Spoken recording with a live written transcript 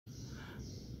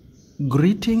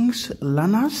Greetings,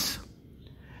 learners.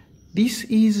 This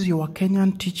is your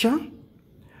Kenyan teacher.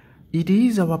 It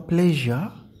is our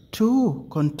pleasure to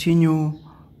continue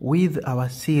with our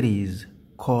series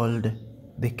called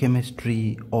The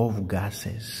Chemistry of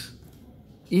Gases.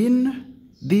 In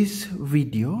this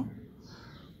video,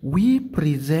 we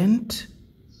present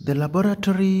the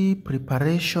laboratory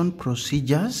preparation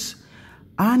procedures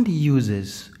and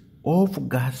uses of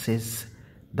gases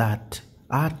that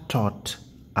are taught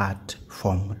at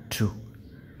Form 2.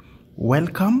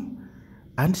 Welcome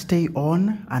and stay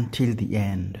on until the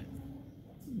end.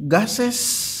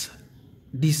 Gases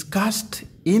discussed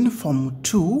in Form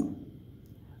 2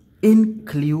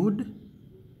 include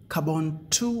carbon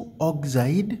 2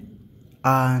 oxide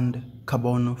and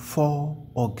carbon 4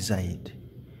 oxide.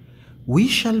 We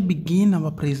shall begin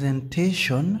our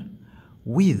presentation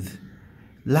with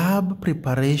lab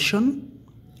preparation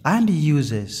and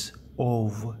uses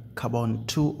of carbon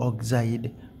 2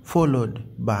 oxide followed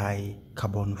by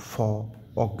carbon 4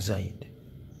 oxide.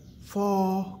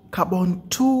 For carbon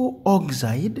 2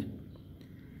 oxide,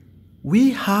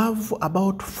 we have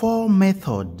about 4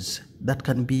 methods that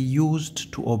can be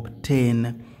used to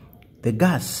obtain the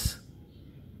gas.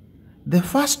 The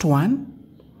first one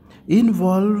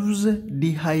involves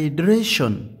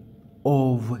dehydration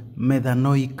of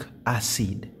methanoic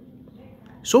acid.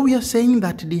 So we are saying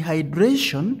that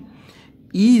dehydration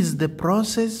is the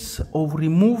process of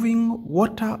removing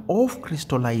water of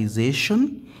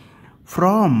crystallization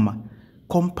from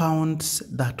compounds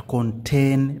that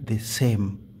contain the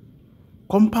same.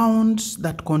 Compounds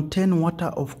that contain water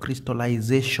of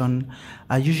crystallization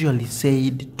are usually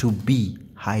said to be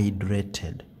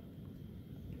hydrated.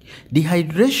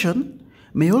 Dehydration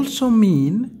may also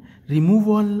mean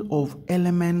removal of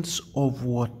elements of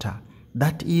water,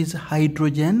 that is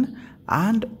hydrogen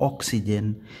and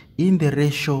oxygen, in the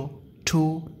ratio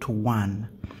 2:1,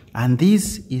 and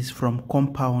this is from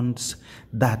compounds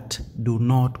that do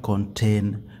not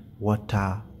contain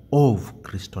water of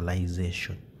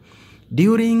crystallization.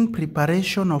 During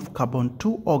preparation of carbon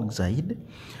 2 oxide,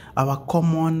 our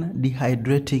common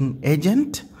dehydrating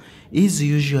agent is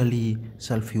usually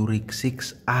sulfuric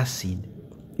 6 acid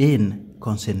in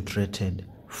concentrated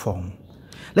form.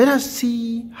 Let us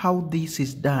see how this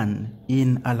is done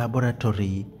in a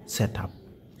laboratory setup.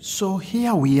 So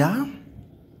here we are.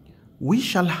 We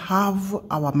shall have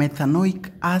our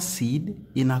methanoic acid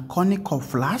in a conical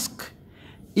flask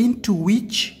into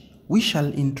which we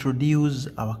shall introduce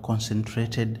our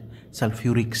concentrated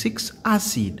sulfuric 6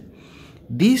 acid.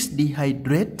 This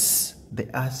dehydrates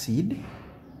the acid,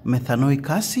 methanoic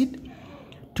acid,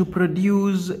 to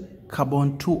produce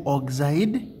carbon 2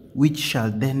 oxide, which shall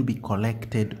then be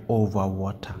collected over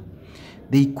water.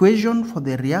 The equation for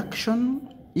the reaction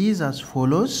is as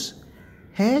follows.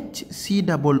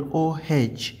 HCOOH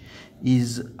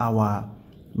is our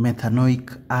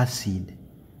methanoic acid.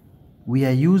 We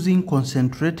are using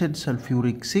concentrated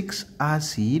sulfuric 6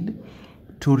 acid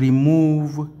to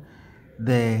remove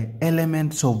the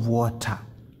elements of water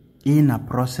in a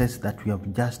process that we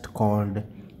have just called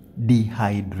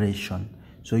dehydration.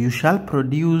 So you shall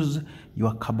produce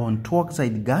your carbon 2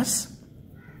 oxide gas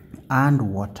and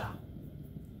water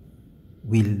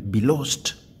will be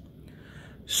lost.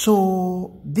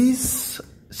 So this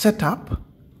setup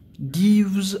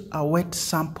gives a wet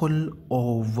sample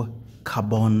of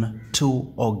carbon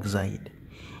 2 oxide.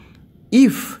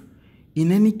 If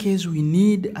in any case we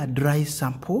need a dry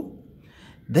sample,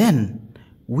 then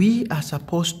we are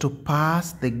supposed to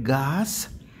pass the gas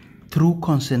through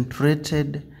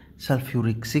concentrated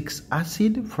sulfuric 6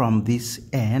 acid from this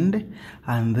end,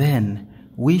 and then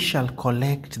we shall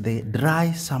collect the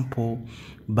dry sample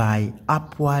by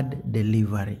upward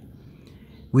delivery.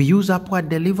 We use upward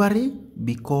delivery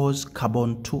because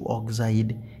carbon 2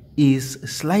 oxide is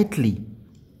slightly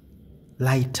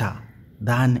lighter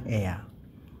than air.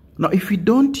 Now, if we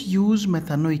don't use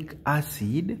methanoic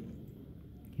acid,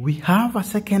 we have a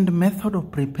second method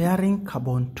of preparing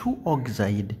carbon 2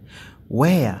 oxide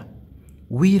where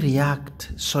we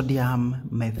react sodium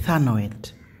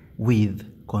methanoate with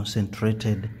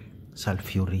concentrated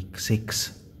sulfuric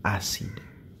 6 acid.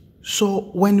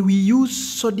 So when we use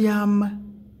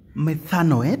sodium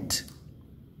methanoate,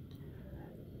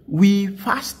 we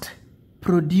first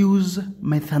produce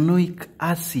methanoic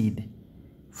acid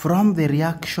from the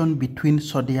reaction between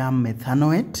sodium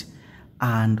methanoate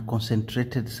and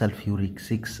concentrated sulfuric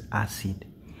 6 acid.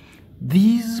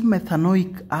 This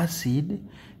methanoic acid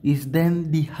is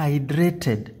then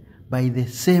dehydrated by the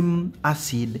same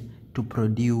acid to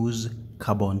produce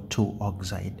carbon 2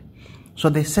 oxide. So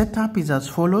the setup is as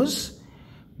follows.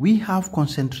 We have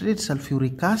concentrated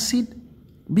sulfuric acid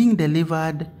being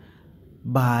delivered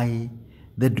by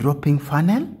the dropping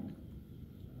funnel,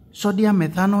 sodium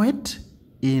ethanoate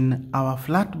in our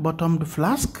flat-bottomed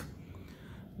flask.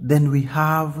 Then we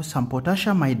have some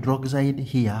potassium hydroxide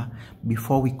here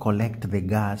before we collect the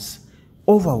gas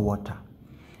over water.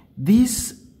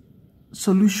 This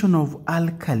solution of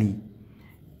alkali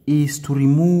is to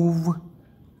remove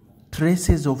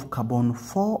traces of carbon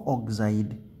 4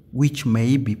 oxide which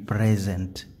may be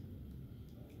present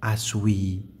as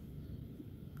we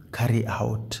carry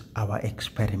out our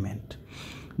experiment.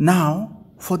 Now,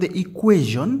 for the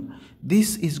equation,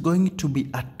 this is going to be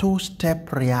a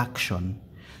two-step reaction.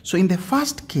 So in the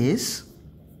first case,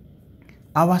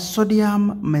 our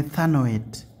sodium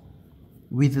methanoate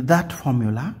with that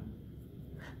formula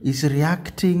is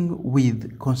reacting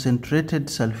with concentrated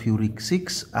sulfuric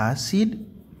 6 acid.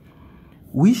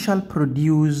 We shall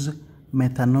produce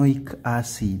methanoic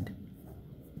acid.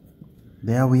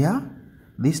 There we are.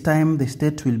 This time the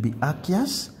state will be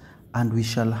aqueous and we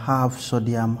shall have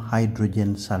sodium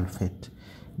hydrogen sulfate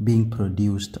being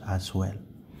produced as well.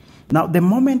 Now, the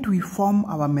moment we form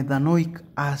our methanoic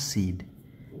acid,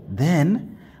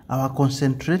 then our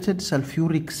concentrated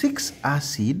sulfuric 6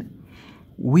 acid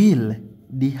will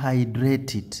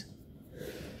dehydrate it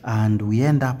and we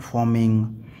end up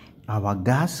forming our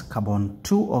gas carbon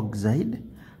 2 oxide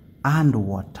and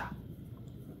water.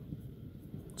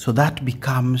 So that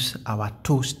becomes our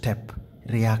two-step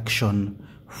reaction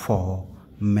for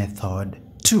method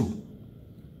 2.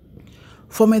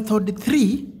 For method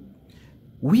 3,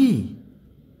 we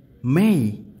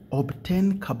may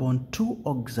obtain carbon 2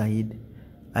 oxide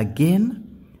again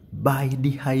by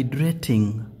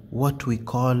dehydrating what we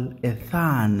call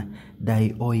ethane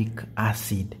dioic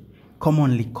acid,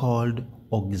 commonly called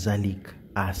oxalic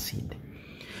acid.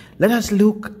 Let us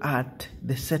look at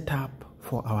the setup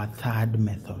for our third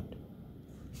method.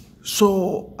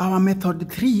 So our method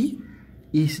 3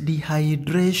 is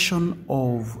dehydration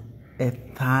of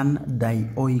ethane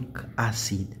dioic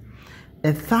acid.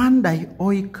 Ethane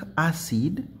dioic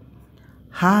acid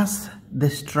has the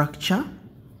structure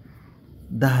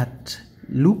that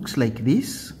looks like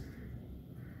this.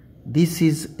 This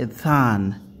is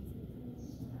ethane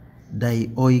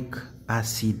dioic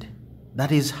acid.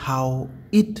 That is how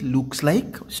it looks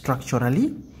like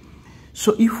structurally.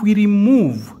 So if we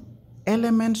remove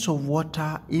elements of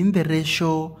water in the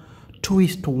ratio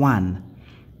 2:1,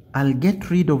 I'll get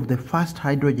rid of the first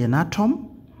hydrogen atom,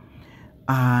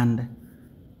 and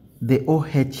the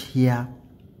OH here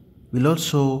will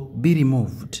also be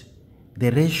removed.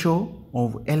 The ratio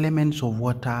of elements of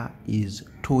water is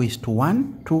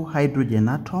 2:1, 2 hydrogen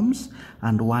atoms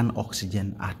and 1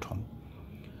 oxygen atom.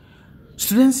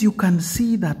 Students, you can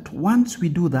see that once we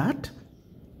do that,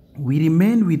 we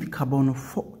remain with carbon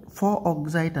 4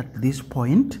 oxide at this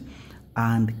point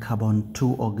and carbon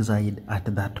 2 oxide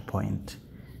at that point.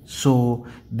 So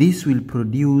this will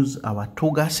produce our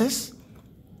two gases,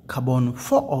 carbon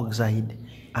 4 oxide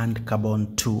and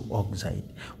carbon 2 oxide.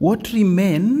 What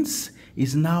remains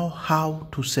is now how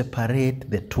to separate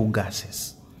the two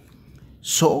gases.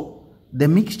 So the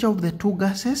mixture of the two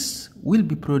gases will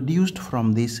be produced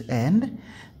from this end.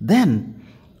 Then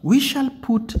we shall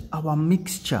put our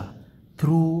mixture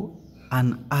through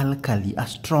an alkali, a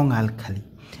strong alkali.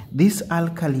 This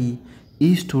alkali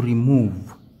is to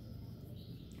remove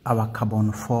our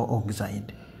carbon 4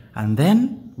 oxide, and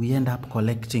then we end up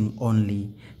collecting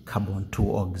only carbon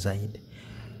 2 oxide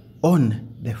on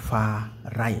the far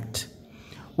right.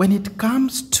 When it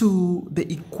comes to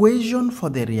the equation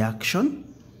for the reaction,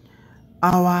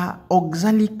 our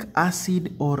oxalic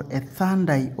acid or ethane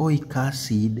dioic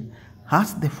acid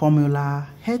has the formula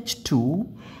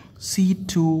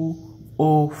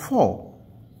H2C2O4.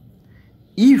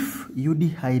 If you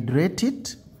dehydrate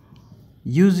it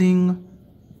using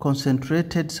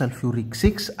concentrated sulfuric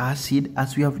 6 acid,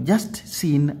 as we have just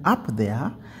seen up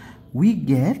there, we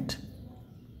get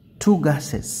two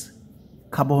gases,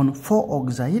 carbon 4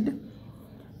 oxide,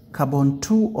 carbon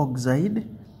 2 oxide,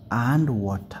 and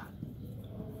water.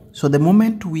 So the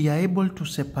moment we are able to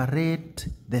separate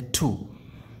the two,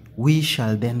 we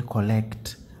shall then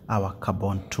collect our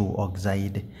carbon 2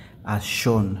 oxide as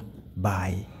shown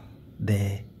by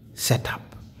the setup.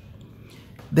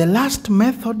 The last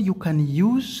method you can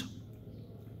use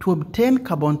to obtain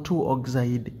carbon 2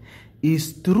 oxide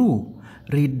is through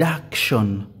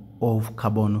reduction of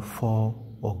carbon 4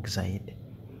 oxide.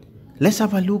 Let's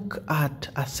have a look at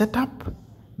a setup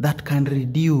that can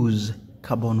reduce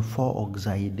carbon 4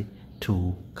 oxide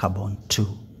to carbon 2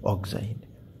 oxide.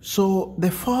 So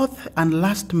the fourth and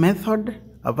last method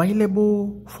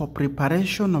available for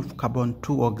preparation of carbon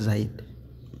 2 oxide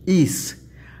is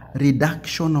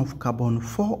reduction of carbon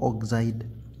 4 oxide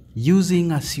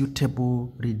using a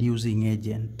suitable reducing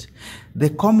agent. The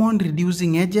common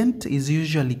reducing agent is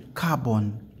usually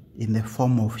carbon in the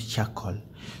form of charcoal.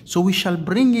 So we shall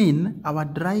bring in our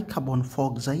dry carbon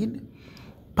 4 oxide,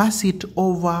 pass it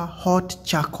over hot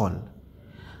charcoal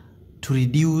to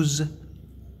reduce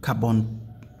carbon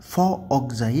 4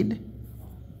 oxide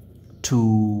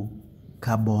to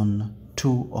carbon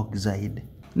 2 oxide.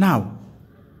 Now,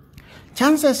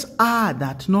 chances are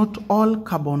that not all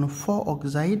carbon 4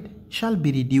 oxide shall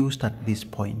be reduced at this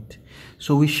point.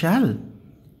 So we shall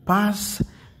pass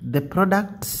the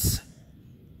products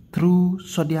through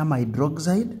sodium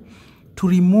hydroxide to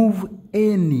remove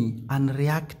any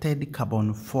unreacted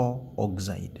carbon 4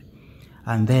 oxide.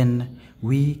 And then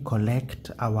we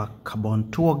collect our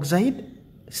carbon 2 oxide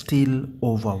still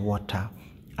over water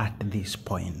at this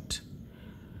point.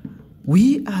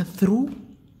 We are through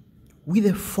with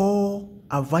the 4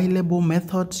 available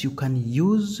methods you can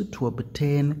use to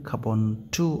obtain carbon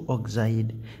 2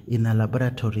 oxide in a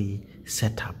laboratory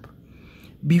setup.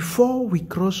 Before we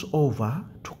cross over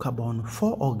to carbon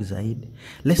 4 oxide,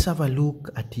 let's have a look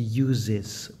at the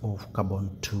uses of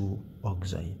carbon 2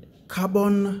 oxide.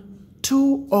 Carbon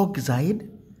 2 oxide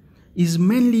is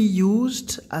mainly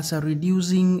used as a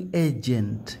reducing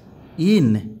agent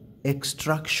in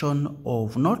extraction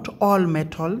of not all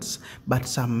metals but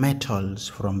some metals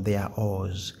from their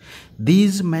ores.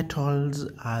 These metals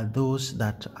are those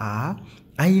that are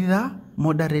either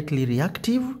moderately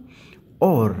reactive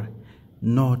or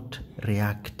not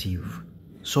reactive.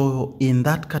 So in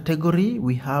that category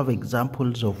we have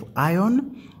examples of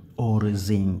iron or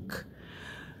zinc.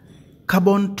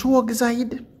 Carbon 2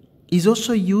 oxide is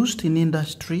also used in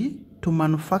industry to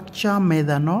manufacture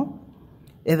methanol,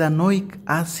 ethanoic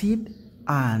acid,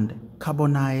 and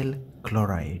carbonyl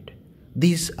chloride.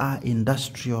 These are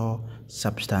industrial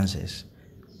substances.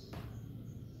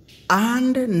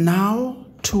 And now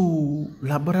to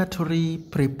laboratory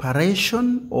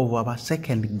preparation of our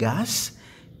second gas,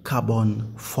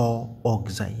 carbon 4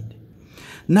 oxide.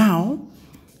 Now,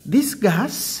 this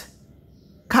gas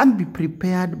can be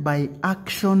prepared by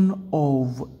action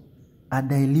of a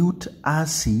dilute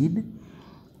acid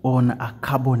on a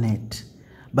carbonate,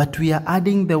 but we are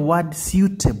adding the word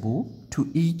suitable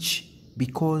to each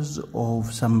because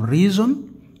of some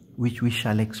reason which we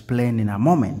shall explain in a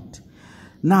moment.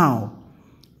 Now,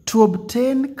 to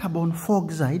obtain carbon 4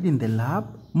 oxide in the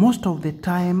lab, most of the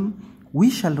time we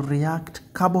shall react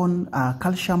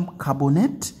calcium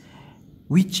carbonate,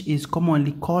 which is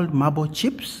commonly called marble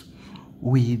chips,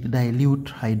 with dilute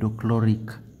hydrochloric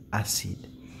acid.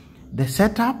 The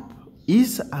setup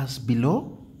is as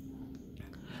below.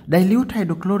 Dilute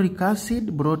hydrochloric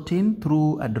acid brought in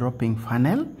through a dropping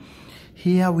funnel.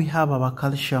 Here we have our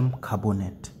calcium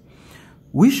carbonate.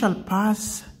 We shall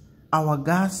pass our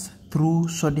gas through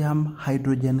sodium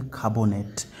hydrogen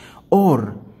carbonate,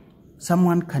 or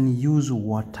someone can use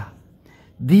water.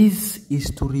 This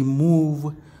is to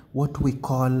remove what we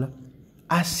call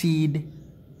acid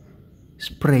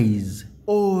sprays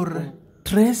or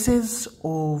traces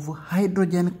of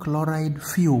hydrogen chloride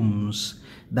fumes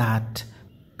that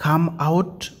come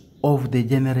out of the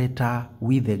generator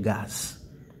with the gas.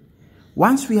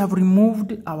 Once we have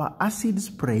removed our acid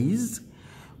sprays,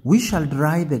 we shall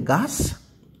dry the gas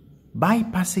by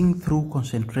passing through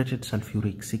concentrated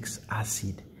sulfuric 6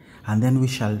 acid, and then we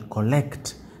shall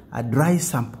collect a dry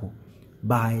sample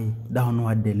by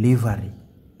downward delivery.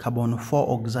 Carbon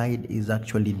 4 oxide is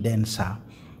actually denser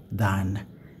than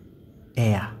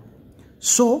air.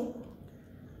 So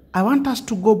I want us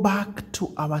to go back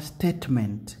to our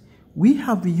statement. We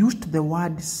have used the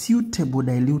word suitable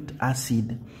dilute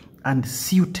acid and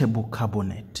suitable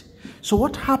carbonate. So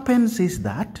what happens is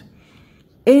that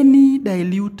any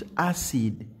dilute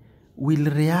acid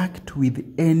will react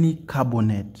with any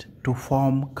carbonate to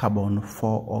form carbon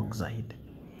 4 oxide.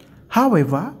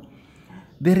 However,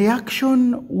 the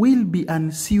reaction will be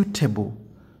unsuitable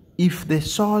if the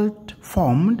salt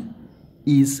formed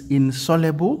is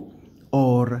insoluble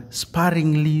or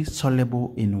sparingly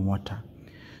soluble in water.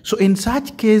 So in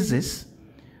such cases,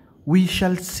 we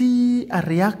shall see a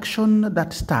reaction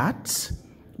that starts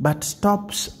but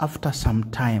stops after some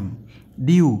time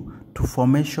due to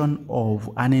formation of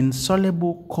an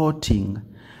insoluble coating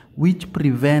which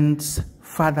prevents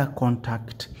further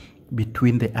contact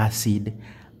between the acid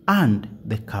and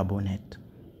the carbonate.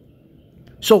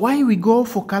 So why we go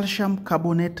for calcium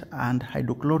carbonate and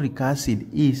hydrochloric acid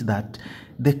is that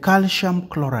the calcium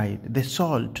chloride, the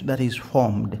salt that is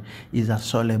formed, is a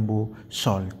soluble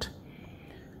salt.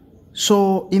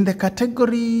 So in the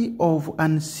category of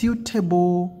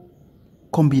unsuitable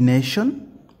combination,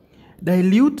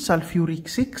 Dilute sulfuric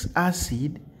 6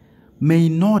 acid may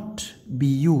not be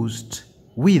used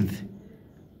with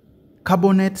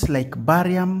carbonates like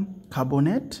barium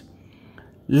carbonate,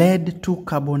 lead 2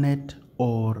 carbonate,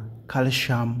 or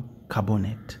calcium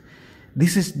carbonate.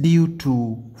 This is due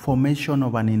to formation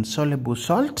of an insoluble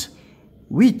salt,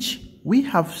 which we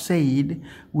have said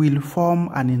will form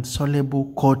an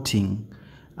insoluble coating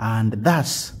and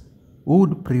thus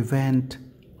would prevent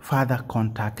further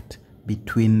contact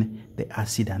between the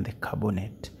acid and the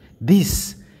carbonate.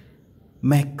 This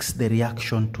makes the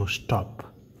reaction to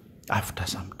stop after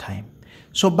some time.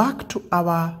 So back to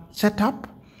our setup,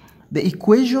 the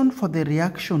equation for the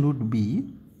reaction would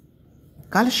be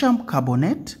calcium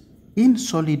carbonate in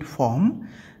solid form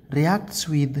reacts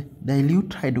with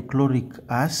dilute hydrochloric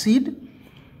acid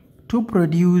to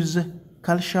produce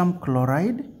calcium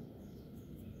chloride,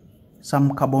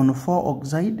 some carbon 4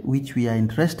 oxide, which we are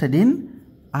interested in,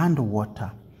 and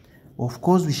water. Of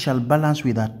course, we shall balance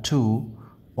with a 2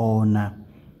 on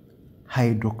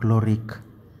hydrochloric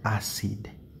acid.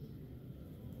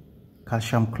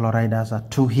 Calcium chloride has a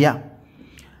 2 here.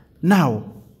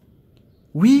 Now,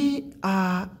 we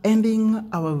are ending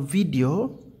our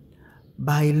video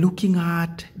by looking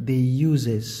at the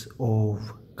uses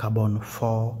of carbon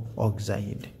 4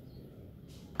 oxide.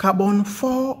 Carbon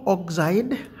 4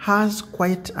 oxide has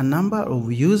quite a number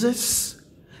of uses.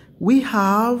 We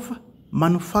have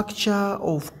manufacture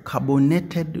of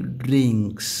carbonated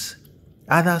drinks.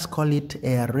 Others call it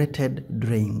aerated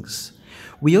drinks.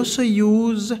 We also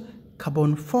use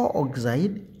carbon 4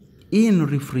 oxide in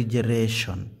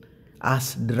refrigeration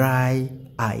as dry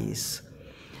ice.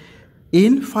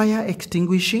 In fire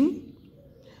extinguishing,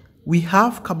 we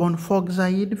have carbon 4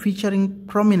 oxide featuring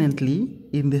prominently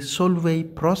in the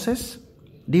Solvay process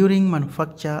during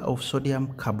manufacture of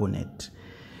sodium carbonate.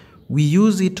 We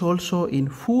use it also in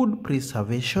food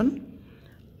preservation,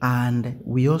 and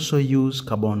we also use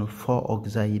carbon 4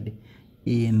 oxide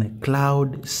in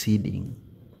cloud seeding.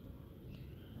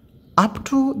 Up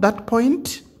to that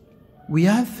point, we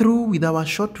are through with our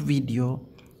short video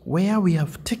where we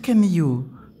have taken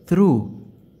you through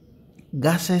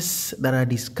gases that are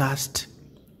discussed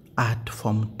at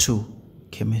Form 2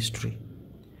 Chemistry.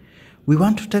 We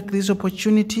want to take this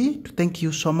opportunity to thank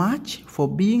you so much for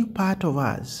being part of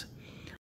us